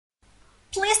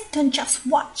Please don't just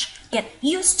watch. Get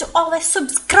used to always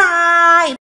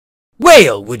subscribe.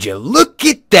 Well, would you look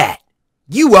at that?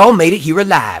 You all made it here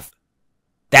alive.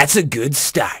 That's a good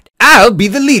start. I'll be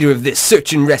the leader of this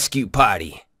search and rescue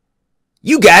party.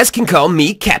 You guys can call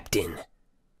me Captain,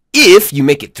 if you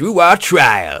make it through our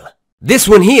trial. This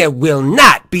one here will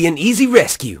not be an easy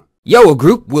rescue. Your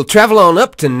group will travel on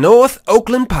up to North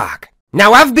Oakland Park.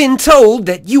 Now, I've been told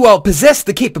that you all possess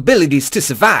the capabilities to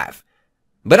survive,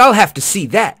 but I'll have to see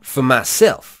that for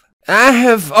myself. I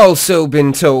have also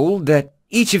been told that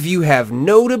each of you have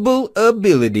notable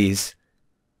abilities.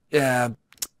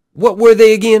 What were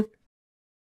they again?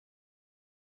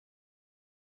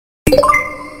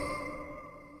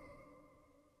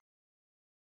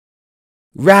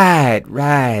 Right.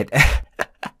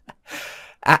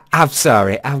 I'm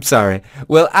sorry.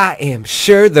 Well, I am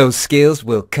sure those skills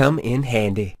will come in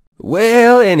handy.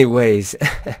 Well, anyways,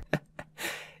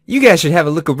 you guys should have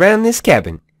a look around this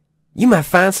cabin. You might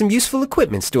find some useful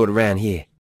equipment stored around here.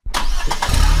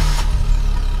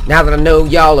 Now that I know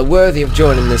y'all are worthy of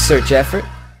joining this search effort,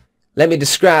 let me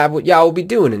describe what y'all will be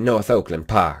doing in North Oakland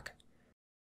Park.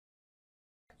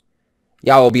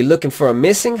 Y'all will be looking for a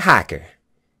missing hiker.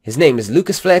 His name is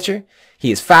Lucas Fletcher.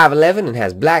 He is 5'11" and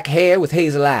has black hair with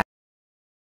hazel eyes.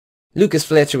 Lucas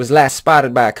Fletcher was last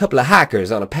spotted by a couple of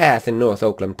hikers on a path in North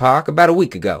Oakland Park about a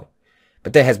week ago,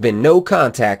 but there has been no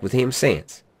contact with him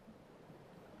since.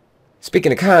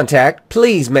 Speaking of contact,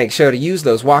 please make sure to use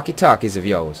those walkie-talkies of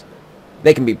yours.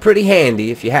 They can be pretty handy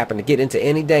if you happen to get into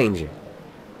any danger.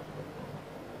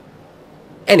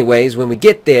 Anyways, when we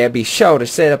get there, be sure to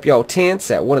set up your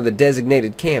tents at one of the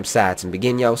designated campsites and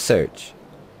begin your search.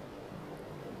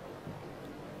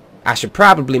 I should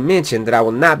probably mention that I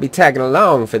will not be tagging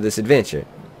along for this adventure.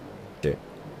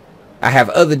 I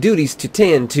have other duties to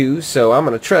tend to, so I'm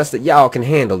going to trust that y'all can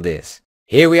handle this.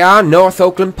 Here we are, North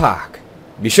Oakland Park.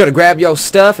 Be sure to grab your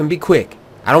stuff and be quick.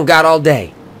 I don't got all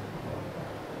day.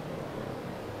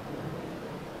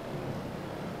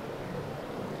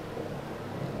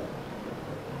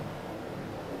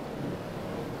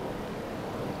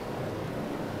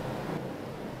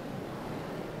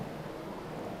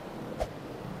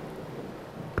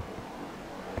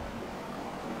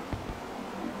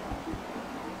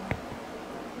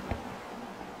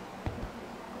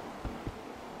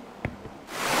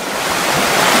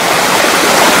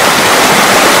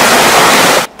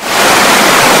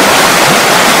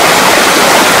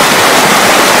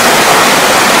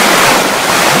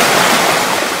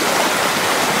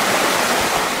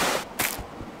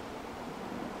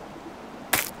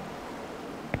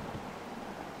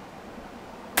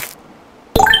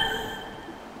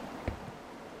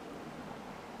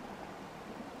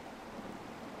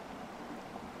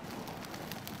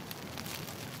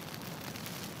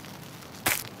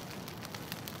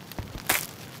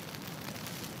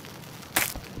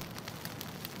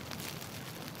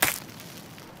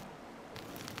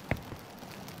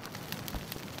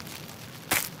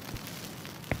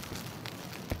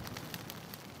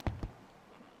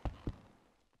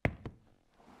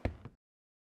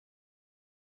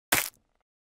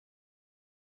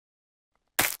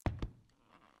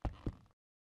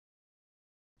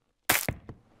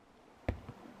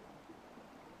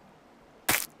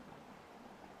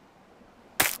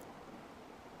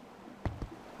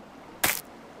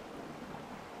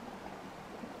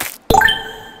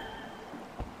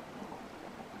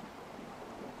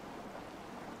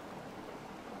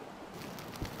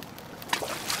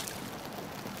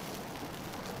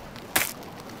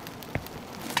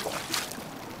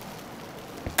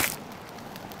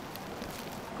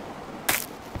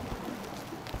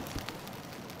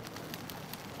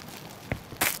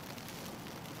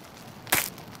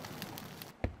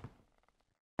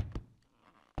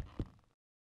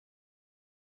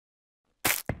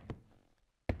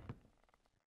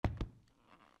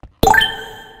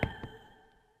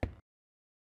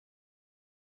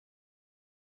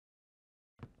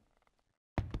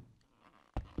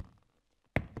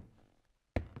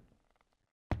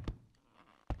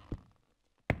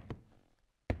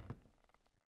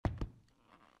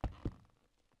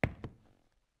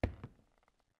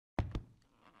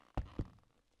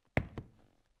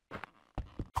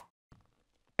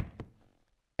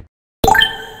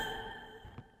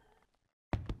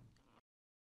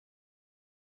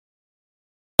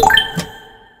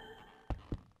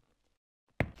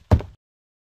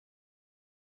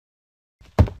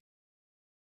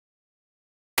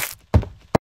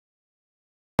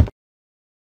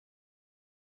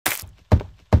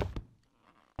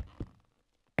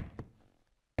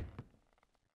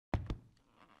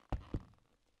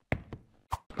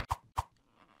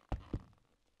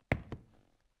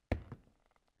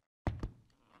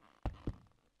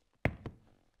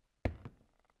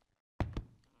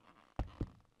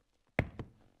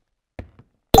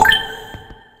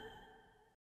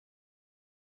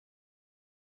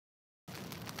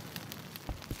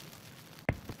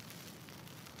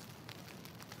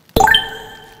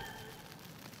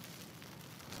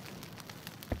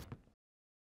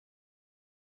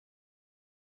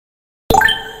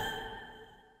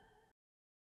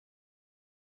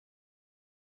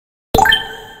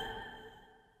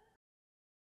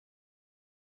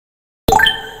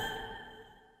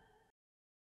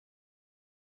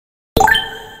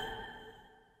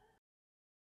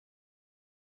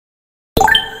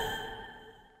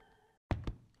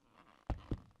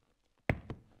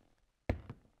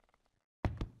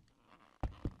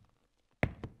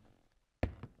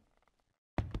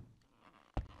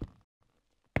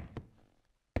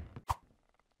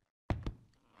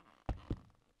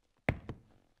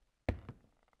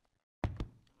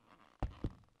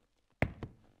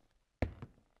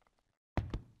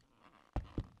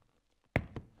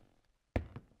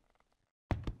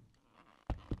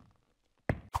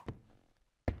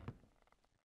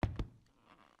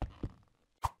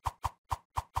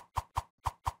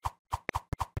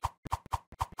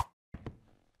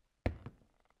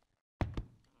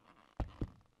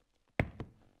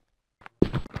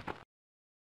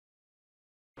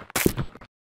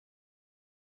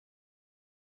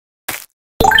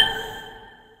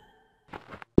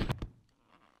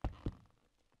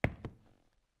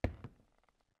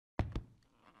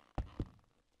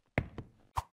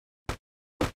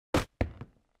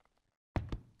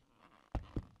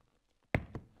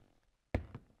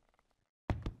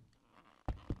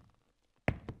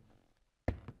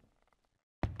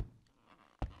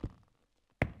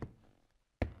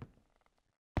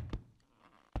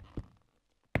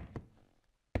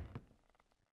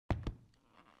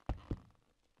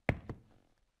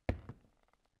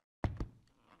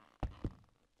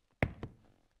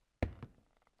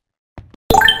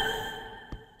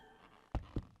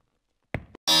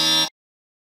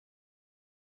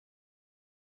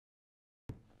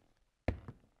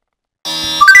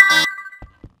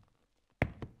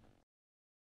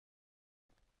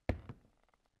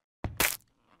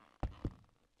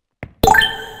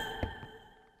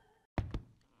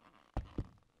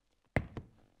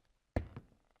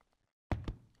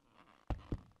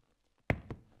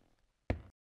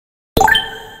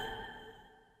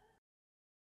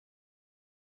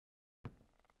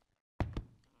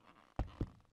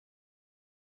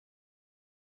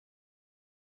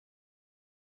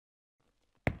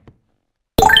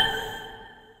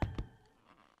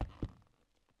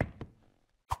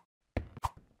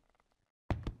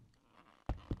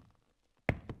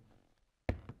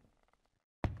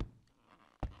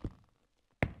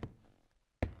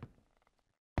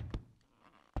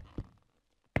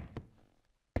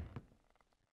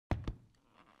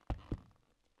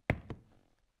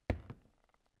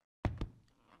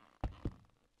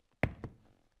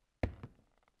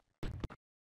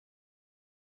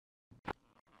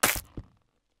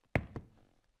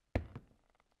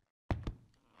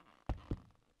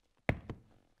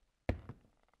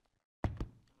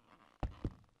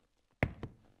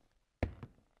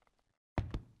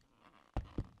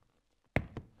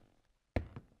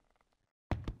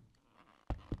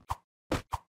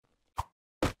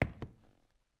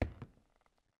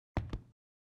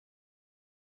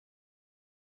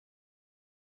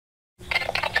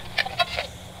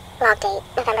 Log date,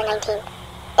 November 19th.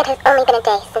 It has only been a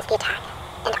day since the attack,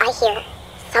 and I hear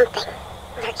something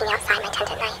lurking outside my tent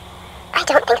at night. I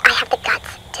don't think I have the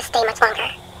guts to stay much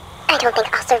longer. I don't think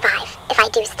I'll survive if I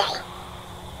do stay.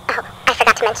 Oh, I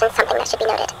forgot to mention something that should be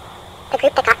noted. The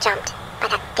group that got jumped by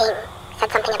that thing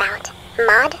said something about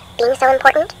mod being so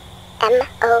important.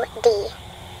 M-O-D.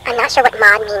 I'm not sure what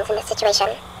mod means in this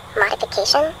situation.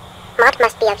 Modification? Mod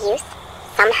must be of use.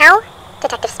 Somehow?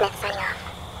 Detective Smith signing off.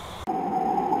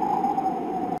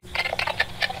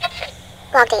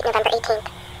 Log date, November 18th.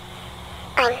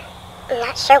 I'm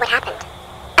not sure what happened.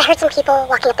 I heard some people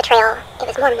walking up the trail. It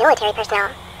was more military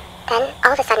personnel. Then,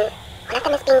 all of a sudden, one of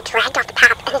them is being dragged off the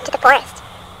path and into the forest.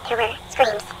 There were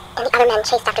screams, and the other men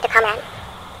chased after their comrade.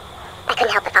 I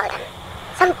couldn't help but follow them.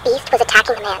 Some beast was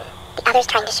attacking the man, the others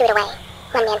trying to shoo it away.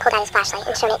 One man pulled out his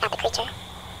flashlight and shone it at the creature.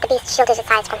 The beast shielded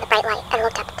its eyes from the bright light and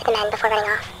looked up to the men before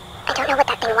running off. I don't know what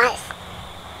that thing was,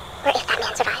 or if that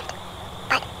man survived.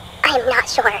 But I am not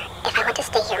sure if I want to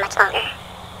stay here much longer.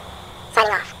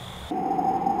 Signing off.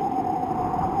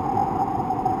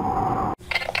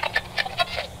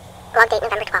 Log date,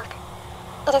 November 12th.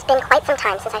 It has been quite some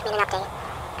time since I've made an update.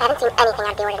 I haven't seen anything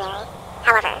out of the ordinary.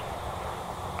 However,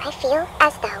 I feel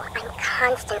as though I'm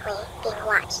constantly being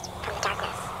watched from the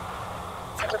darkness.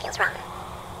 Something feels wrong.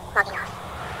 Logging off.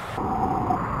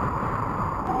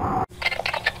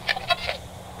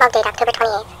 Log date, October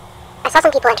 28th. I saw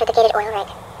some people enter the gated oil rig.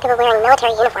 They were wearing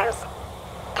military uniforms.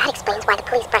 That explains why the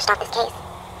police brushed off this case.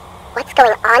 What's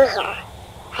going on here?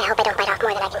 I hope I don't bite off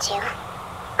more than I can chew.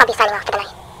 I'll be signing off for the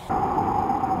night.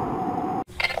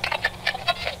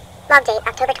 Log date,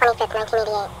 October 25th,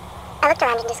 1988. I looked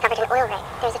around and discovered an oil rig.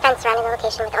 There's a fence surrounding the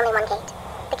location with only one gate.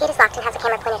 The gate is locked and has a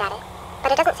camera pointed at it, but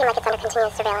it doesn't seem like it's under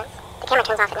continuous surveillance. The camera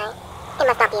turns off at night. It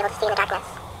must not be able to see in the darkness.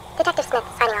 Detective Smith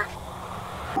signing off.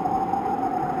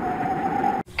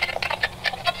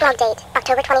 Log date,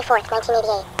 October 24th,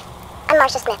 1988. I'm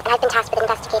Marcia Smith, and I've been tasked with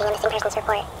investigating a missing persons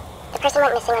report. The person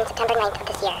went missing on September 9th of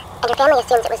this year, and her family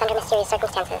assumes it was under mysterious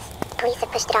circumstances. Police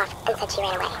have pushed it off and said she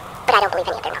ran away, but I don't believe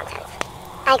any of their nonsense.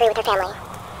 I agree with her family.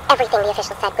 Everything the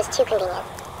officials said was too convenient.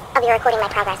 I'll be recording my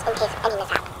progress in case of any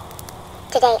mishap.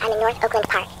 Today, I'm in North Oakland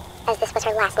Park, as this was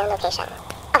her last known location.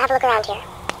 I'll have a look around here.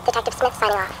 Detective Smith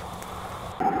signing off.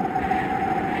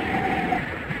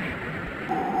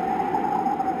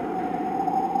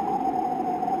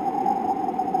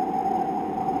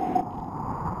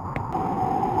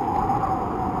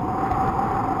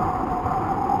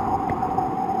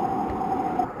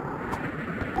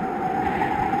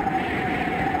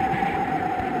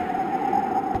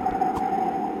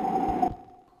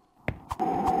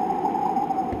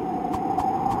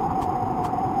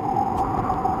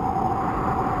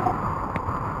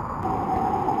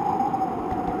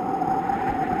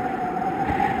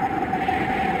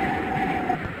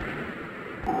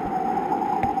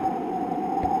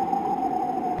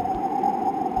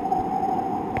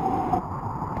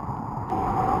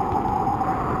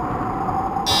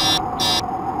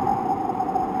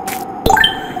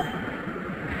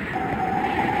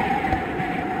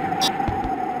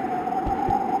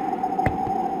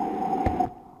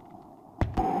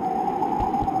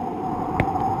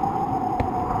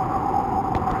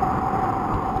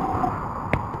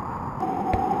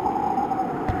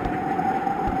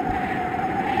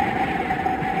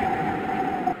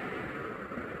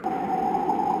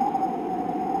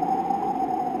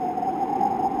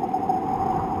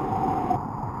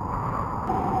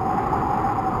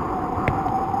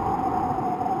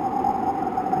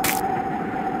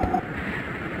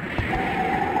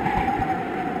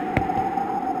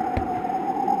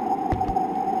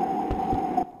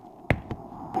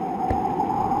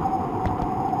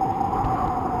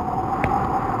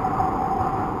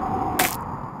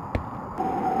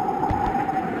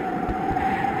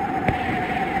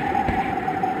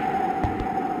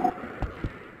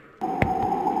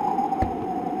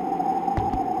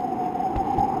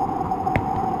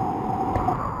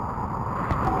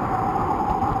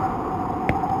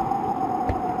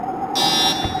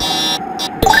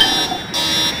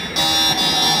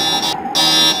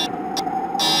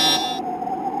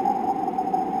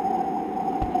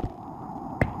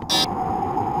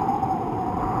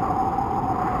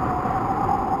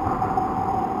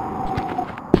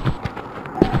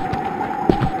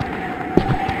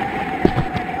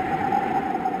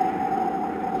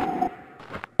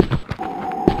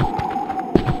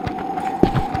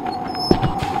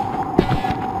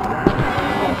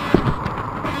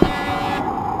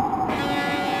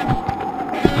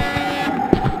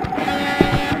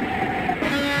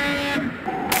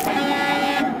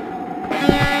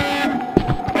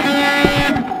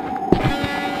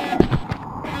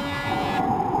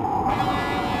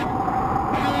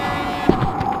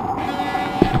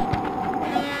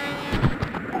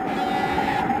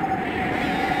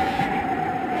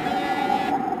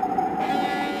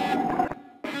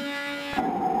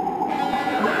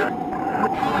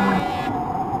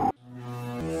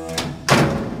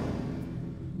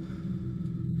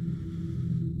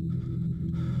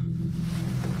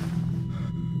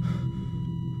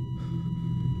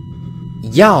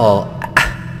 Y'all,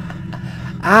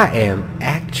 I am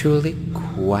actually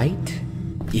quite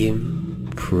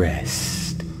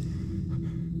impressed.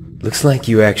 Looks like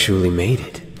you actually made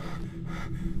it.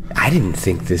 I didn't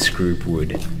think this group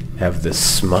would have the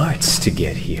smarts to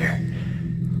get here.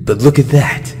 But look at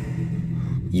that.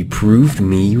 You proved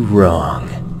me wrong.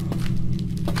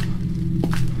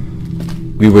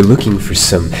 We were looking for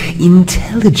some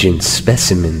intelligent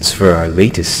specimens for our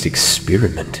latest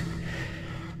experiment.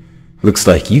 Looks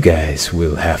like you guys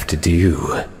will have to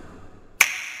do